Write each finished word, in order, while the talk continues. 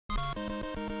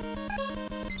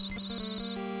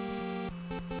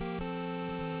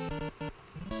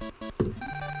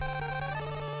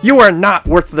You are not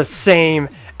worth the same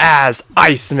as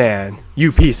Iceman,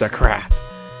 you piece of crap.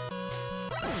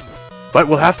 But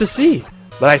we'll have to see.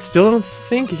 But I still don't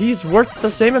think he's worth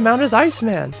the same amount as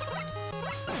Iceman.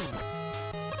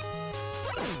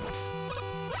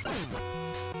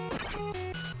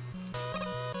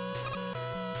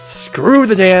 Screw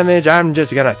the damage, I'm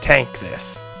just gonna tank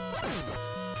this.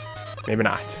 Maybe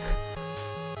not.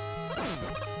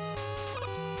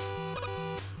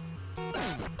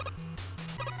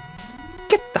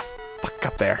 Get the fuck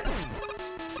up there.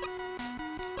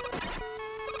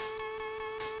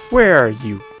 Where are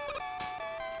you?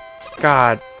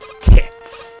 God,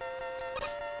 tits.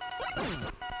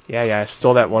 Yeah, I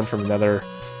stole that one from another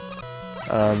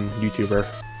YouTuber.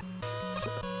 So.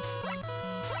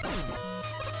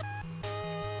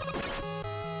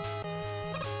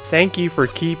 Thank you for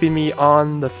keeping me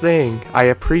on the thing. I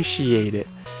appreciate it.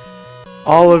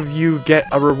 All of you get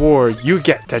a reward. You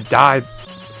get to die.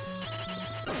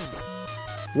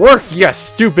 Work, you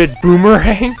stupid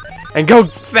boomerang! And go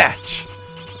fetch!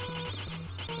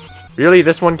 Really?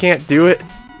 This one can't do it?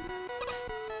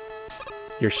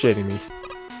 You're shitting me.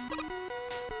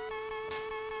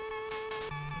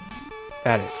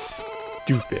 That is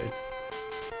stupid.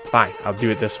 Fine, I'll do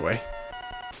it this way.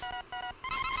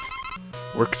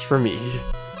 Works for me.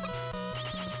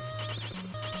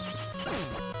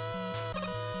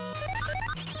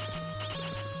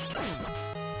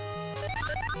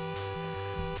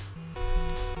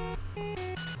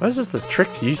 What is the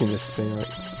trick to using this thing? Like,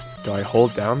 do I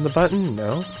hold down the button?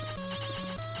 No.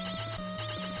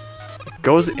 It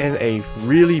goes in a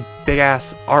really big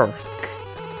ass arc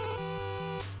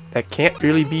that can't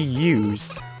really be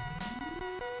used.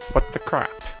 What the crap?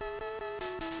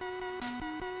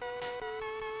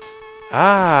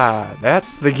 Ah,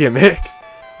 that's the gimmick.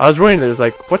 I was wondering, there's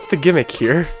like, what's the gimmick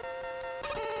here?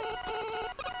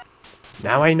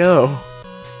 Now I know.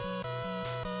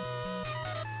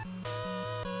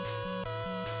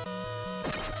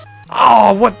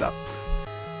 Oh, what the?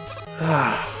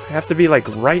 I have to be like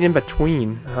right in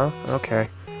between, huh? Okay.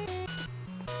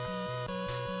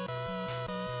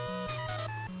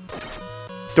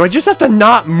 Do I just have to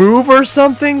not move or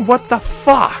something? What the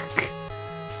fuck?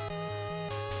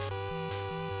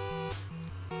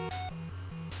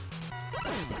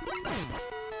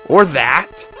 Or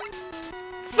that?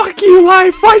 Fuck you,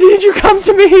 life! Why didn't you come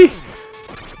to me?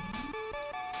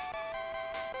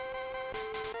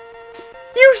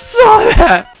 You saw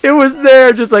that! It was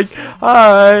there, just like,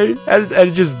 hi, and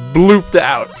it just blooped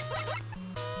out.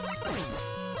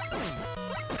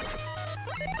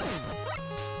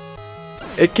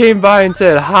 It came by and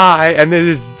said hi, and then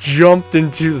it just jumped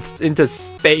into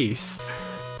space.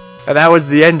 And that was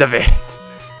the end of it.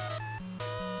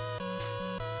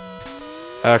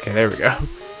 Okay, there we go.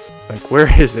 Like,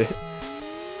 where is it?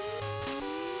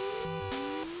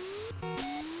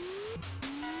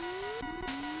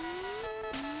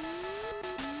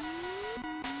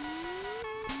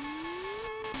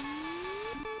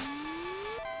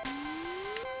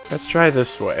 Let's try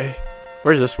this way.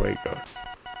 Where's this way go?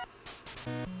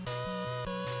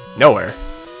 Nowhere.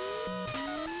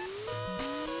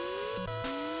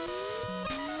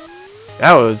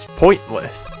 That was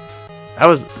pointless. That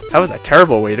was a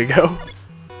terrible way to go.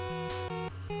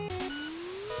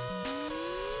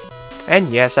 And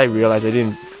yes, I realized I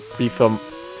didn't refilm.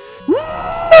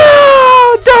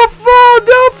 No! Don't fall!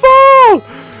 Don't fall!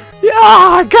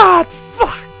 Yeah, God,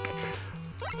 fuck!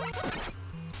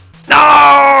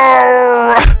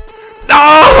 No!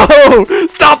 No!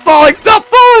 Stop falling! Stop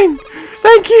falling!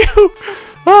 Thank you!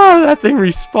 Oh, that thing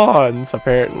respawns,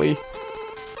 apparently.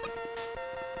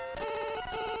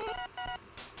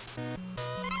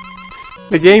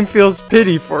 The game feels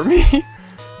pity for me.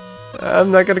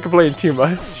 I'm not gonna complain too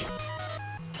much.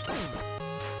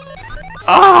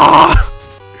 Ah!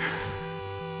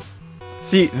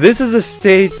 See, this is a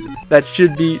stage that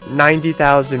should be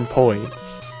 90,000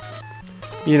 points.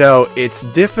 You know, it's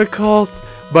difficult,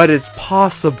 but it's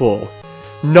possible.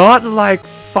 Not like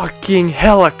fucking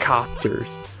helicopters.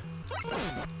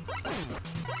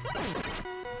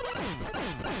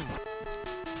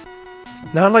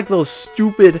 Not like those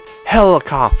stupid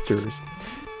helicopters.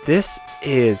 This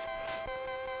is,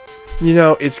 you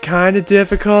know, it's kind of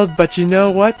difficult, but you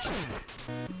know what?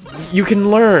 You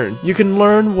can learn. You can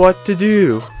learn what to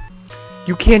do.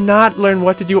 You cannot learn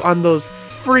what to do on those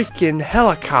freaking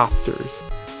helicopters.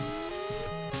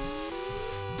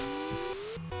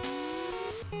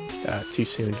 Too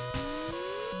soon.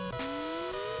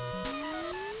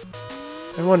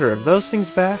 I wonder, are those things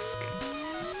back?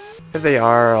 If they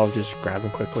are, I'll just grab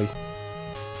them quickly.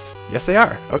 Yes, they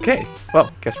are. Okay.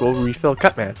 Well, guess we'll refill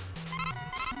Cutman.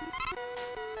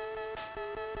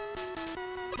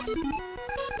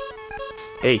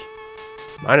 Hey,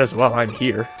 might as well. I'm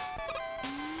here.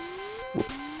 Whoop.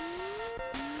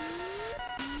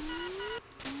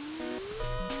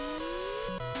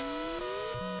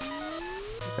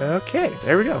 Okay,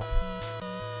 there we go.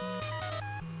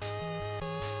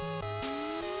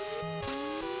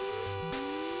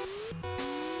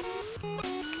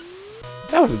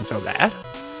 That wasn't so bad.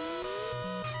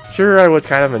 Sure, I was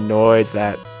kind of annoyed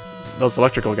that those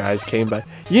electrical guys came, but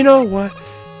you know what?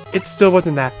 It still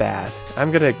wasn't that bad.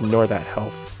 I'm gonna ignore that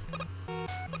health.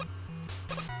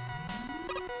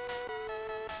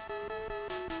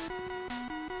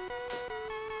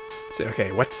 So,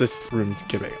 okay, what's this room's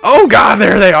gimmick? Oh god,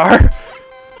 there they are!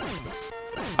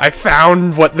 I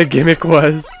found what the gimmick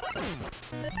was.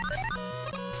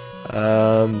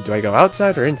 Do I go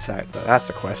outside or inside? That's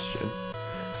the question.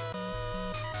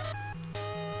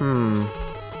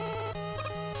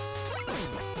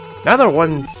 Neither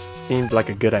one seemed like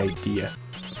a good idea.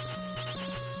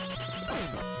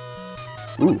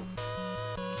 Ooh.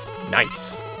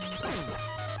 Nice.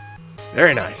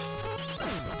 Very nice.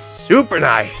 Super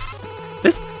nice.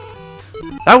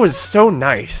 That was so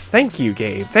nice. Thank you,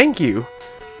 Gabe. Thank you.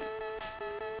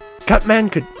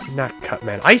 Not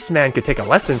Cutman. Iceman could take a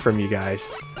lesson from you guys.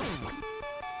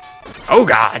 Oh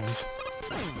gods.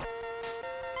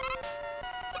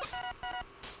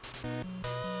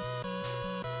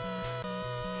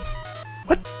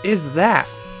 What is that?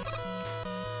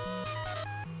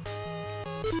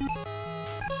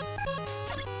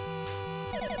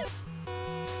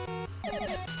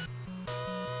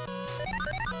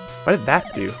 What did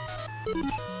that do?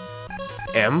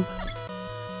 M?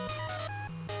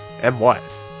 M what?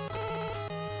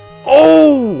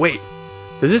 Oh wait.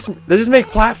 Does this make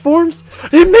platforms?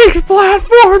 It makes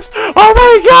platforms! Oh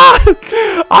my god!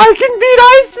 I can beat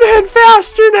Iceman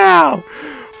faster now!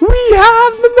 We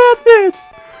have the method!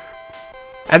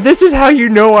 And this is how you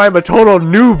know I'm a total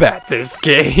noob at this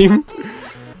game.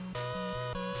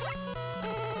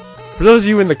 For those of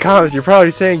you in the comments, you're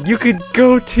probably saying you could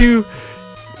go to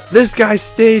this guy's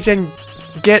stage and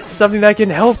get something that can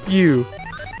help you.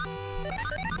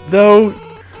 Though,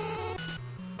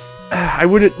 I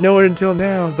wouldn't know it until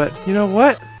now, but you know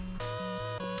what?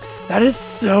 That is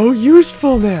so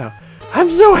useful now. I'm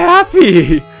so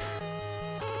happy.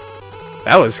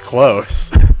 That was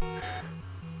close.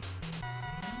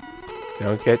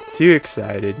 Don't get too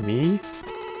excited, me.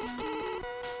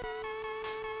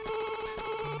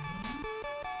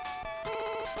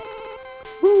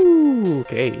 Woo,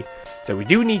 okay. So we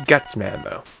do need Gutsman,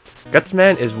 though.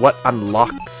 Gutsman is what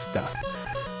unlocks stuff.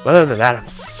 But other than that, I'm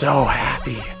so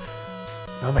happy.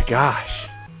 Oh my gosh.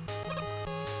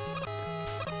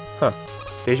 Huh.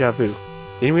 Deja vu.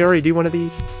 Didn't we already do one of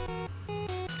these?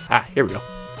 Ah, here we go.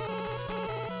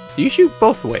 Do you shoot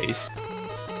both ways?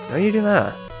 No, you do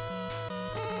not.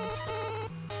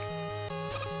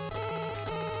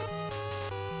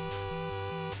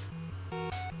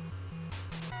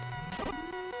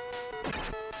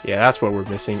 Yeah, that's what we're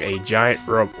missing. A giant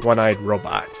one-eyed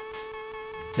robot.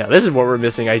 Now this is what we're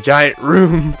missing. A giant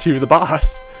room to the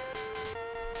boss.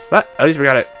 But at least we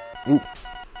got it. Ooh.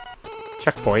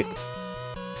 Checkpoint.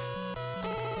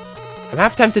 I'm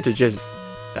half tempted to just...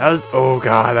 Oh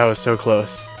god, that was so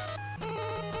close.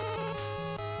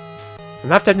 I'm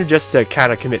half tempted just to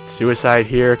kind of commit suicide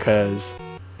here, because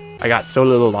I got so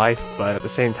little life, but at the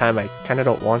same time, I kind of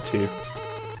don't want to.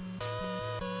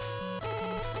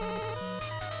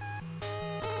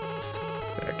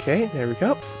 Okay, there we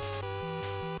go.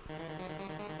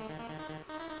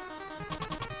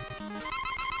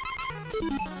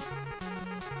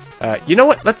 You know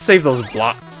what? Let's save those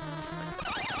blocks.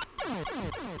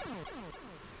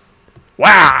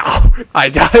 Wow! I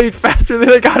died faster than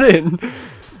I got in!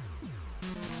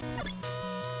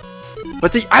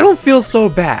 But see, I don't feel so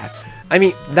bad. I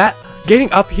mean,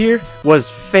 getting up here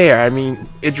was fair. I mean,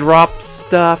 it dropped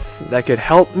stuff that could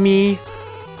help me.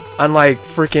 Unlike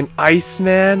freaking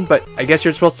Iceman, but I guess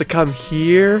you're supposed to come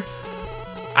here.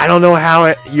 I don't know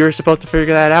how you're supposed to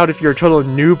figure that out if you're a total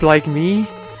noob like me.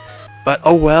 But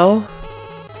oh well.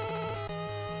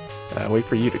 Wait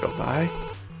for you to go by.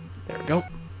 There we go.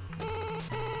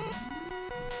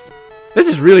 This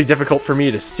is really difficult for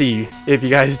me to see, if you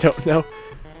guys don't know.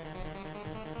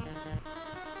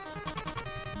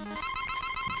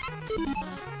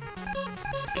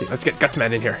 Okay, let's get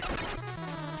Gutsman in here.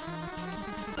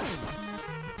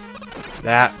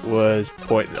 That was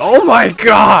pointless. Oh my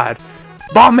god!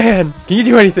 Bomb Man! Can you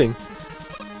do anything?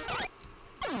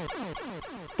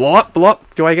 Blow up, blow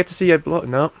up. Do I get to see it blow?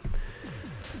 No.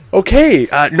 Okay,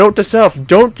 note to self,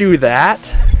 don't do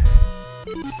that.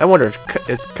 I wonder,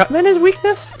 is Cutman his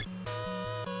weakness?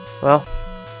 Well,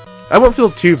 I won't feel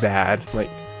too bad. Like,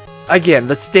 again,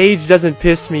 the stage doesn't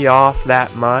piss me off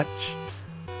that much.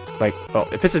 Like, well,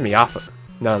 it pisses me off.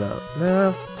 No.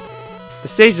 The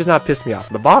stage does not piss me off.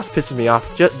 The boss pisses me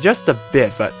off just a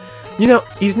bit, but, you know,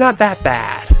 he's not that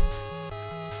bad.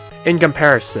 In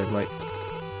comparison, like,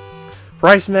 for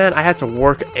Iceman, I had to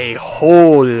work a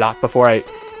whole lot before I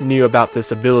knew about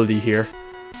this ability here.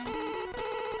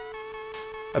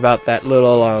 About that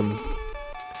little,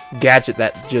 gadget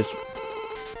that just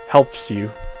helps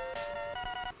you.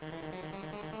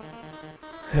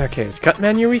 Okay, is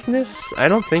Cutman your weakness? I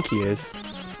don't think he is.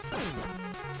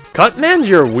 Cutman's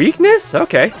your weakness?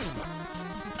 Okay.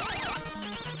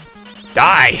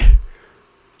 Die!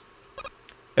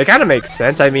 It kind of makes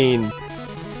sense. I mean,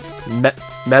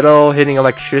 metal hitting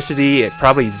electricity, it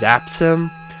probably zaps him.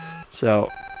 So,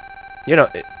 you know,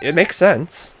 it makes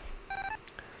sense.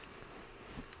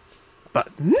 But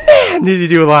man, did he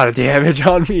do a lot of damage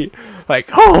on me. Like,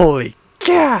 holy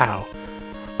cow.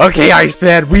 Okay,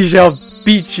 Iceman, we shall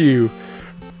beat you.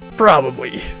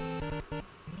 Probably.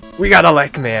 We got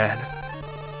Elecman.